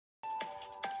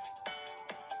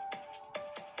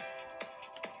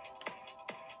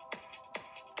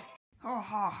Ha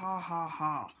ha ha ha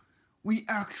ha. We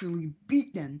actually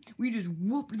beat them. We just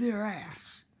whooped their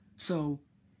ass. So,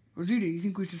 Rosita, you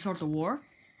think we should start the war?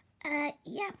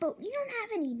 Yeah, but we don't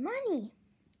have any money.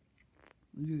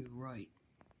 Yeah, right.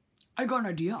 I got an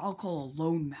idea. I'll call a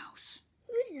loan mouse.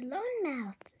 Who's a lone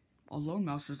mouse? A loan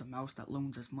mouse is a mouse that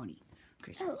loans us money.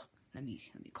 Okay, so Oh. let me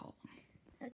call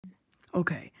him.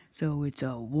 Okay, so it's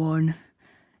 1-800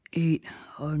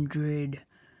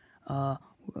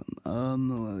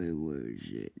 where is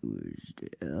it? Where's the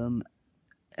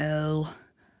L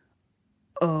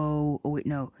O, oh wait,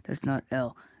 no, that's not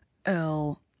L.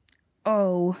 L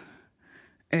O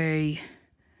A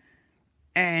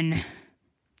N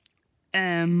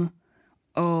M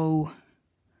O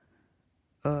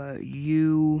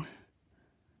U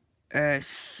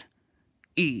S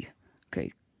E.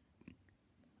 Okay.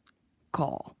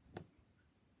 Call.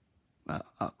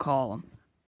 Call him.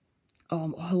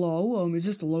 Hello, is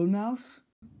this the loan mouse?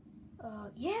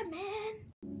 Yeah, man.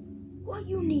 What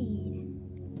you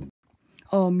need?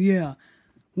 Yeah.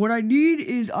 What I need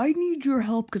is, I need your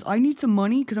help because I need some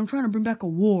money because I'm trying to bring back a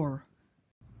war.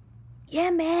 Yeah,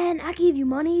 man, I give you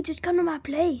money. Just come to my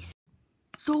place.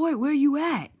 So wait, where are you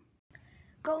at?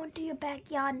 Go into your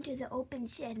backyard into the open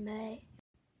shed, man.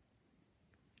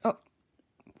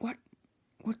 What?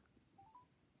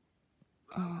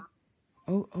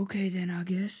 Oh, okay then, I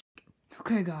guess.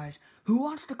 Okay, guys, who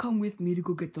wants to come with me to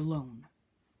go get the loan?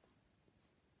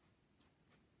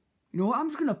 You know what? I'm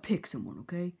just gonna pick someone,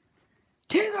 okay?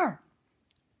 Tigger!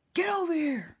 Get over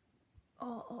here!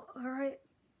 Oh, alright.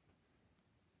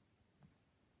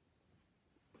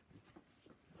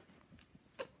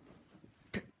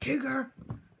 Tigger!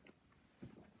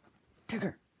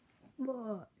 Tigger!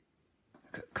 What?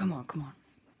 Come on.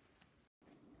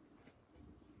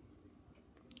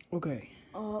 Okay.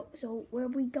 So where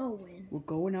we going? We're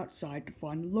going outside to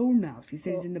find the loan mouse. He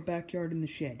says he's in the backyard in the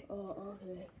shed. Oh,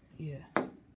 okay. Yeah.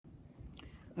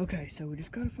 Okay, so we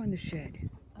just gotta find the shed.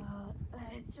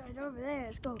 It's right over there.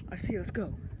 Let's go. I see, let's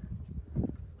go.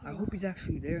 I hope he's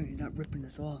actually there and he's not ripping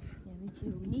us off. Yeah, me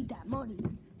too. We need that money.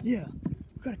 Yeah.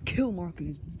 We gotta kill Marc and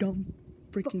his dumb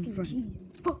freaking friend.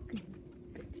 Fucking.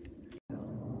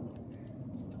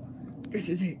 This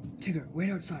is it. Tigger, wait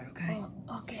outside, okay?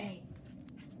 Okay.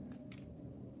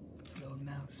 Loan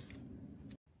mouse.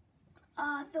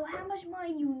 So how much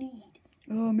money you need?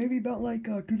 Maybe about like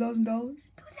 $2,000? $2,000? What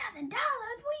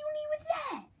you need with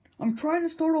that? I'm trying to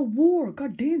start a war.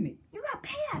 God damn it. You gotta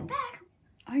pay that back.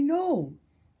 I know.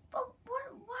 But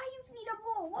why you need a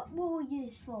war? What war is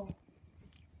this for?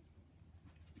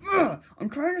 I'm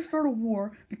trying to start a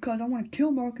war because I want to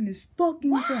kill Marc and his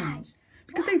fucking friends.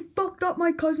 Because they fucked up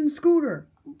my cousin's scooter.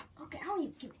 Okay, I don't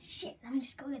even give a shit. Let me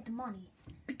just go get the money.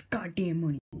 Get the goddamn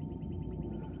money.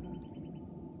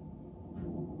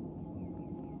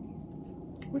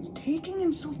 What's taking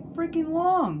him so freaking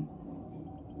long?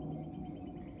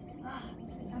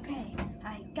 Okay,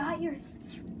 I got your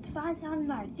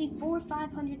 $5,000. See, 4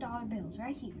 $500 bills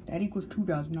right here. That equals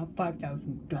 2,000, not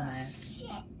 5,000, dumbass. Shit.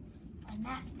 My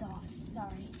math's off.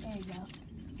 Sorry. There you go.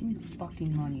 Give me the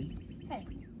fucking money. Hey,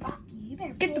 fuck you. You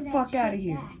better Get pay the fuck out of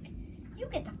here. back. You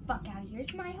get the fuck out of here.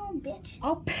 It's my home, bitch.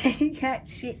 I'll pay that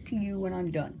shit to you when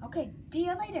I'm done. Okay, see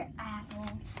you later,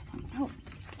 asshole. Oh,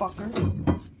 fucker.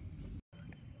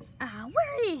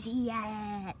 Where is he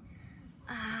at?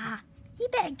 He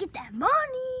better get that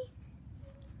money.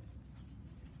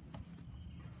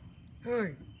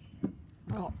 Hey,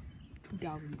 I got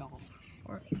 $2,000.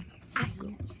 Or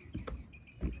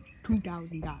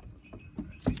 $2,000.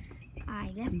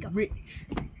 Alright, let's go. Rich.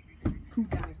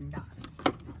 $2,000.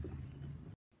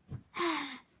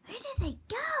 Where did they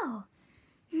go?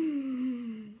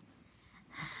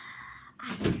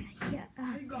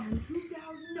 I got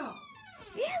 $2,000.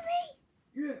 Really?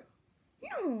 Yeah.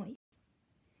 No.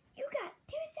 You got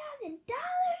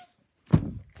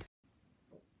 $2,000?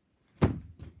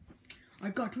 I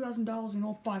got $2,000 in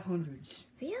all 500s.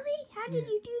 Really? How did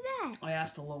you do that? I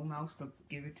asked the loan mouse to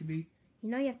give it to me. You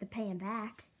know you have to pay him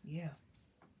back. Yeah.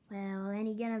 Well, when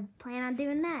are you gonna plan on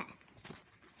doing that?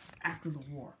 After the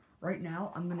war. Right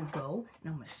now, I'm gonna go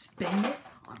and I'm gonna spend this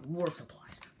on war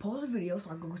supplies. Pause the video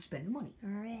so I can go spend the money.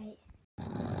 Alright.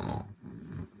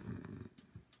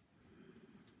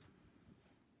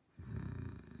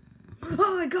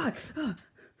 Oh my god!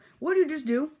 What did you just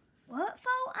do? What, fo?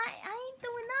 I ain't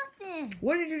doing nothing.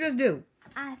 What did you just do?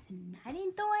 I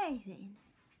didn't do anything.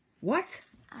 What?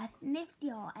 I sniffed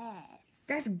your ass.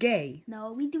 That's gay.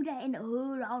 No, we do that in the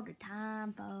hood all the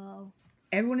time, fo.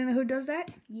 Everyone in the hood does that?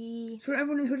 Yeah. So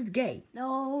everyone in the hood is gay?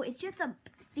 No, it's just a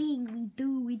thing we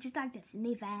do. We just like to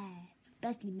sniff ass,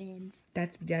 especially men's.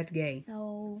 That's gay.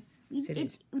 No, We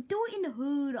do it in the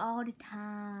hood all the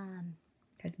time.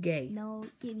 That's gay. No,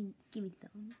 give me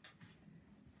some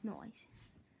noise.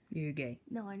 You're gay.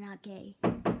 No, I'm not gay.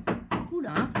 Who the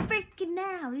freaking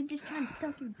now? They're just trying to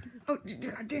tuck you. Oh,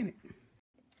 God damn it.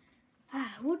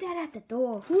 Who's that at the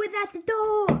door? Who is at the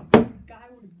door? Guy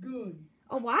with a gun.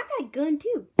 Oh, well, I got a gun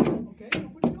too. Okay,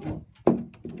 open the door.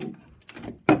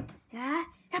 Yeah.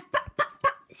 Pop, pop,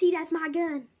 pop. See, that's my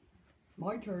gun.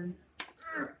 My turn.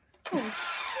 Oh,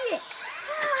 shit.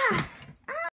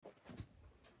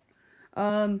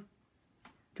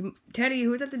 Teddy,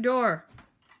 who's at the door?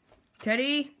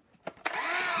 Teddy?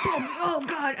 Oh,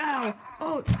 God, ow.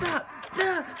 Oh, stop.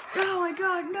 Stop. Oh, my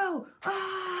God, no.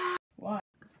 Ah. What?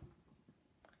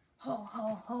 Ho,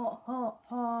 ho, ho, ho,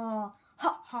 ho.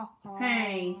 Ha, ha, ha.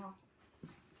 Hey.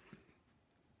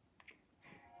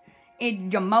 It's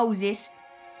Jemosis.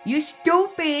 You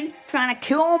stupid, trying to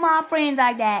kill all my friends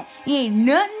like that. It ain't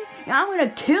nothing. I'm gonna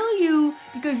kill you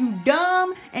because you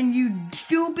dumb and you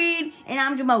stupid and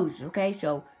I'm Jemosis, okay?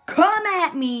 So come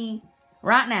at me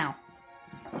right now.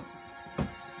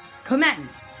 Come at me.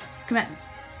 Come at me.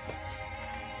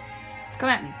 Come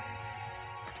at me.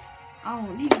 I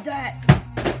don't need that.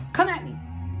 Come at me.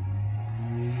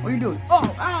 What are you doing?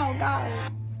 Oh,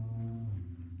 God.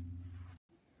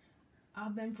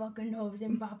 I've been fucking hoes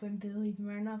and popping pillies,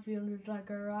 man. I feel just like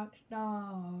a rock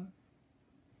star.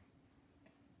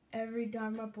 Every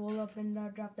time I pull up and I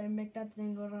drop, they make that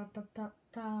single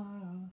ra-ta-ta-ta.